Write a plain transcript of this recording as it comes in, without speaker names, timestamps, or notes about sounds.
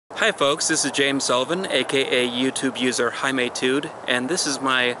Hi folks, this is James Sullivan, aka YouTube user Jaimetud, and this is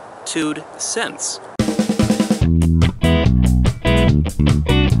my TUD sense.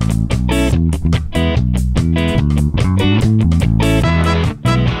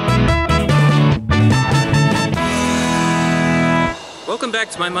 Welcome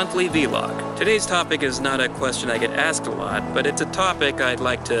back to my monthly vlog. Today's topic is not a question I get asked a lot, but it's a topic I'd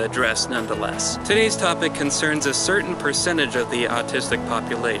like to address nonetheless. Today's topic concerns a certain percentage of the autistic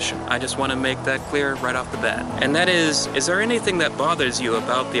population. I just want to make that clear right off the bat. And that is there anything that bothers you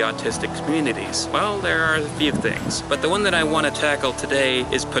about the autistic communities? Well, there are a few things, but the one that I want to tackle today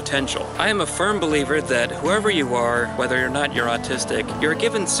is potential. I am a firm believer that whoever you are, whether or not you're autistic, you're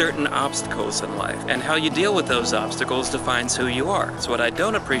given certain obstacles in life, and how you deal with those obstacles defines who you are. So what I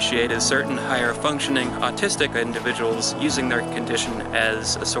don't appreciate is certain higher functioning autistic individuals using their condition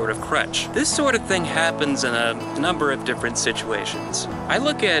as a sort of crutch. This sort of thing happens in a number of different situations. I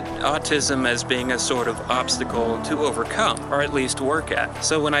look at autism as being a sort of obstacle to overcome, or at least work at.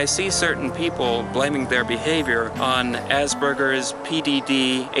 So when I see certain people blaming their behavior on Asperger's,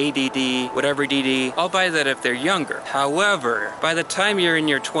 PDD, ADD, whatever DD, I'll buy that if they're younger. However, by the time you're in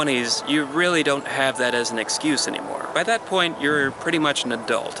your 20s, you really don't have that as an excuse anymore. By that point, you're pretty much an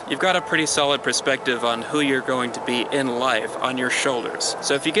adult. You've got a pretty solid perspective on who you're going to be in life on your shoulders.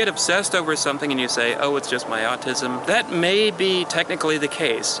 So if you get obsessed over something and you say, oh, it's just my autism, that may be technically the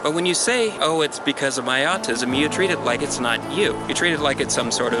case. But when you say, oh, it's because of my autism, you treat it like it's not you. You treat it like it's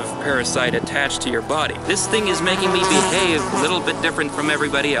some sort of parasite attached to your body. This thing is making me behave a little bit different from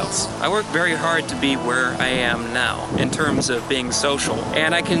everybody else. I work very hard to be where I am now in terms of being social,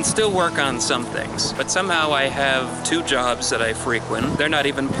 and I can still work on some things. But somehow I have 2 jobs that I frequent. They're not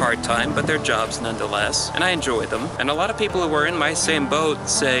even part-time, but they're jobs nonetheless, and I enjoy them. And a lot of people who are in my same boat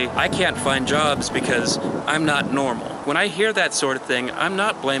say, I can't find jobs because I'm not normal. When I hear that sort of thing, I'm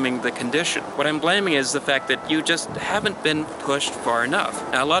not blaming the condition. What I'm blaming is the fact that you just haven't been pushed far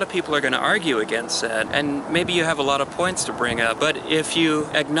enough. Now, a lot of people are going to argue against that, and maybe you have a lot of points to bring up, but if you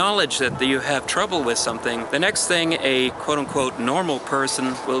acknowledge that you have trouble with something, the next thing a quote-unquote normal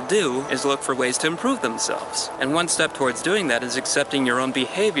person will do is look for ways to improve themselves. And one step towards doing that is accepting your own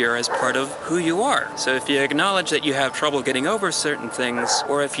behavior as part of who you are. So if you acknowledge that you have trouble getting over certain things,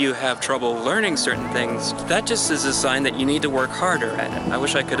 or if you have trouble learning certain things, that just is a sign that you need to work harder at it. I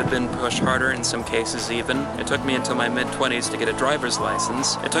wish I could have been pushed harder in some cases even. It took me until my mid-20s to get a driver's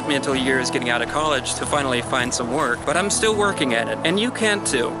license. It took me until years getting out of college to finally find some work, but I'm still working at it, and you can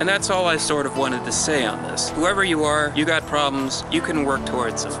too. And that's all I sort of wanted to say on this. Whoever you are, you got problems, you can work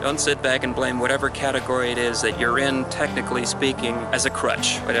towards them. Don't sit back and blame whatever category it is that you're in, technically speaking, as a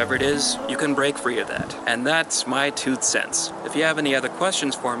crutch. Whatever it is, you can break free of that. And that's my 2 cents. If you have any other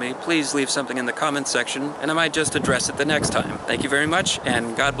questions for me, please leave something in the comments section, and I might just address it the next time. Thank you very much,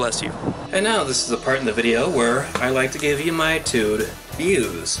 and God bless you. And now this is the part in the video where I like to give you my TUD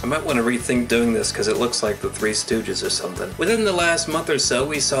views. I might want to rethink doing this because it looks like the Three Stooges or something. Within the last month or so,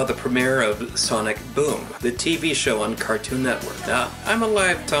 we saw the premiere of Sonic Boom, the TV show on Cartoon Network. Now, I'm a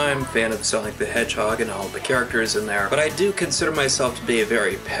lifetime fan of Sonic the Hedgehog and all the characters in there, but I do consider myself to be a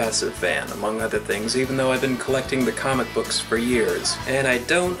very passive fan, among other things, even though I've been collecting the comic books for years. And I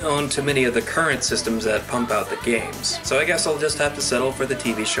don't own too many of the current systems that pump out the games. So I guess I'll just have to settle for the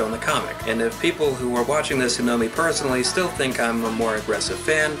TV show and the comic. And if people who are watching this who know me personally still think I'm a more aggressive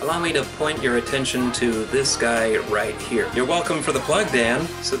fan, allow me to point your attention to this guy right here. You're welcome for the plug, Dan.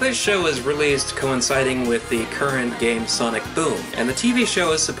 So this show is released coinciding with the current game Sonic Boom, and the TV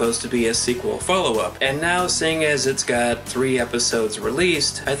show is supposed to be a sequel follow-up. And now, seeing as it's got 3 episodes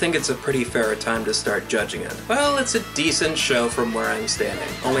released, I think it's a pretty fair time to start judging it. Well, it's a decent show from where I'm standing,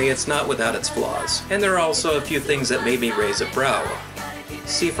 only it's not without its flaws. And there are also a few things that made me raise a brow.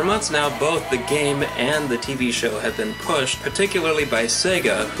 See, for months now, both the game and the TV show have been pushed, particularly by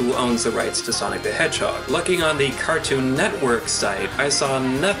Sega, who owns the rights to Sonic the Hedgehog. Looking on the Cartoon Network site, I saw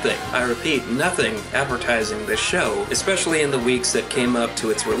nothing, I repeat, nothing advertising the show, especially in the weeks that came up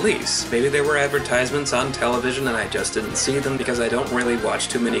to its release. Maybe there were advertisements on television and I just didn't see them because I don't really watch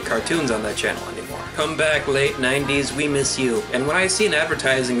too many cartoons on that channel anymore. Come back, late 90s, we miss you. And when I see an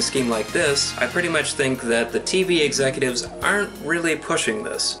advertising scheme like this, I pretty much think that the TV executives aren't really pushing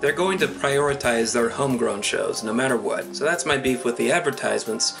this. They're going to prioritize their homegrown shows, no matter what. So that's my beef with the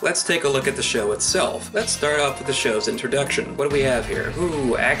advertisements. Let's take a look at the show itself. Let's start off with the show's introduction. What do we have here?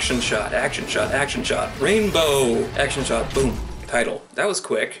 Ooh, action shot, action shot, action shot. Rainbow! Action shot, boom. Title. That was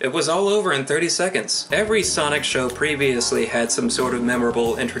quick. It was all over in 30 seconds. Every Sonic show previously had some sort of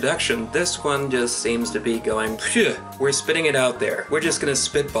memorable introduction. This one just seems to be going, phew, we're spitting it out there. We're just gonna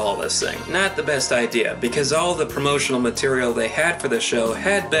spitball this thing. Not the best idea, because all the promotional material they had for the show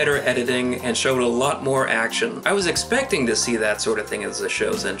had better editing and showed a lot more action. I was expecting to see that sort of thing as the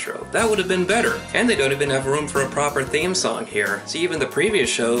show's intro. That would have been better. And they don't even have room for a proper theme song here. See, even the previous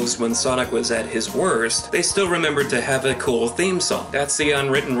shows, when Sonic was at his worst, they still remembered to have a cool theme song. That's the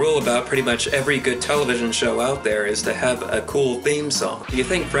unwritten rule about pretty much every good television show out there, is to have a cool theme song. Do you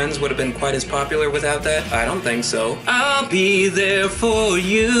think Friends would have been quite as popular without that? I don't think so. I'll be there for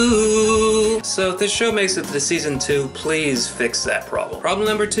you. So if this show makes it to season 2, please fix that problem. Problem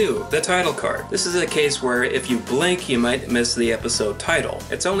number 2, the title card. This is a case where if you blink, you might miss the episode title.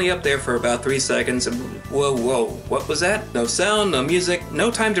 It's only up there for about 3 seconds and whoa, what was that? No sound, no music,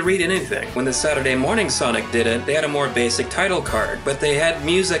 no time to read anything. When the Saturday morning Sonic did it, they had a more basic title card, but they had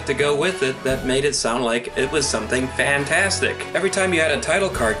music to go with it that made it sound like it was something fantastic. Every time you had a title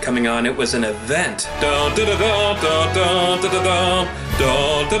card coming on, it was an event. Dun, dun, dun, dun, dun, dun, dun, dun,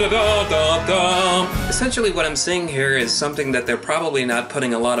 dun, dun, dun, dun, dun. Essentially what I'm seeing here is something that they're probably not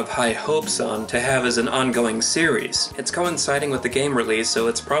putting a lot of high hopes on to have as an ongoing series. It's coinciding with the game release, so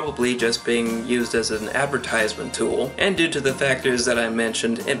it's probably just being used as an advertisement tool, and due to the factors that I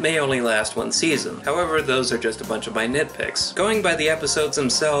mentioned, it may only last 1 season. However, those are just a bunch of my nitpicks. Going by the episodes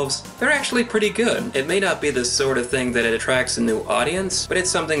themselves, they're actually pretty good. It may not be the sort of thing that attracts a new audience, but it's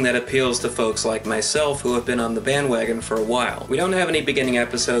something that appeals to folks like myself who have been on the bandwagon for a while. We don't have any beginning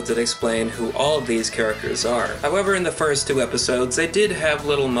episodes that explain who all of these characters are. However, in the first 2 episodes, they did have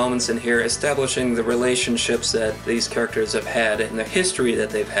little moments in here establishing the relationships that these characters have had and the history that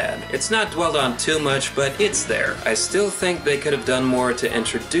they've had. It's not dwelled on too much, but it's there. I still think they could have done more to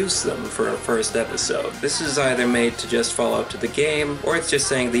introduce them for a first episode. This is either made to just follow up to the game, or it's just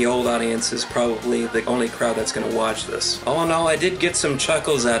saying the old audience is probably the only crowd that's going to watch this. All in all, I did get some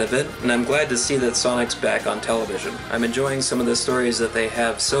chuckles out of it, and I'm glad to see that Sonic's back on television. I'm enjoying some of the stories that they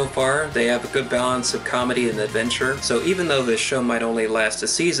have so far. They have a good balance of comedy and adventure, so even though this show might only last a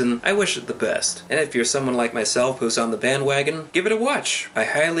season, I wish it the best. And if you're someone like myself who's on the bandwagon, give it a watch. I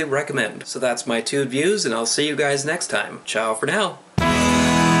highly recommend. So that's my TUD views, and I'll see you guys next time. Ciao for now.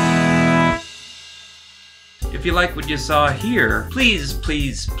 If you like what you saw here, please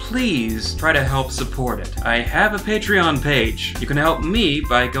try to help support it. I have a Patreon page. You can help me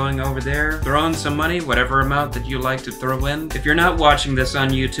by going over there, throwing some money, whatever amount that you like to throw in. If you're not watching this on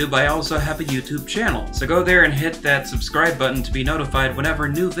YouTube, I also have a YouTube channel. So go there and hit that subscribe button to be notified whenever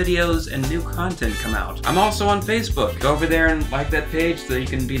new videos and new content come out. I'm also on Facebook. Go over there and like that page so you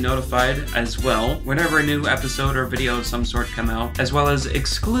can be notified as well whenever a new episode or video of some sort come out, as well as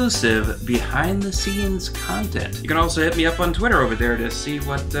exclusive behind-the-scenes content. You can also hit me up on Twitter over there to see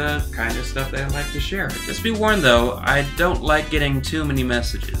what kind of stuff that I like to share. Just be warned though, I don't like getting too many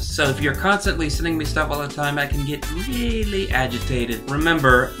messages. So if you're constantly sending me stuff all the time, I can get really agitated.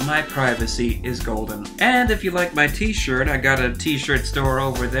 Remember, my privacy is golden. And if you like my t-shirt, I got a t-shirt store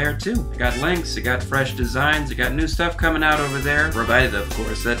over there too. I got links, I got fresh designs, I got new stuff coming out over there. Provided, of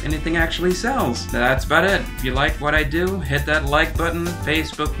course, that anything actually sells. That's about it. If you like what I do, hit that like button,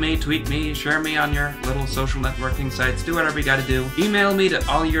 Facebook me, tweet me, share me on your little social networking sites, do whatever you gotta do. Email me to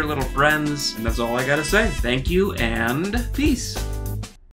all your little friends, and that's all I gotta say. Thank you, and peace.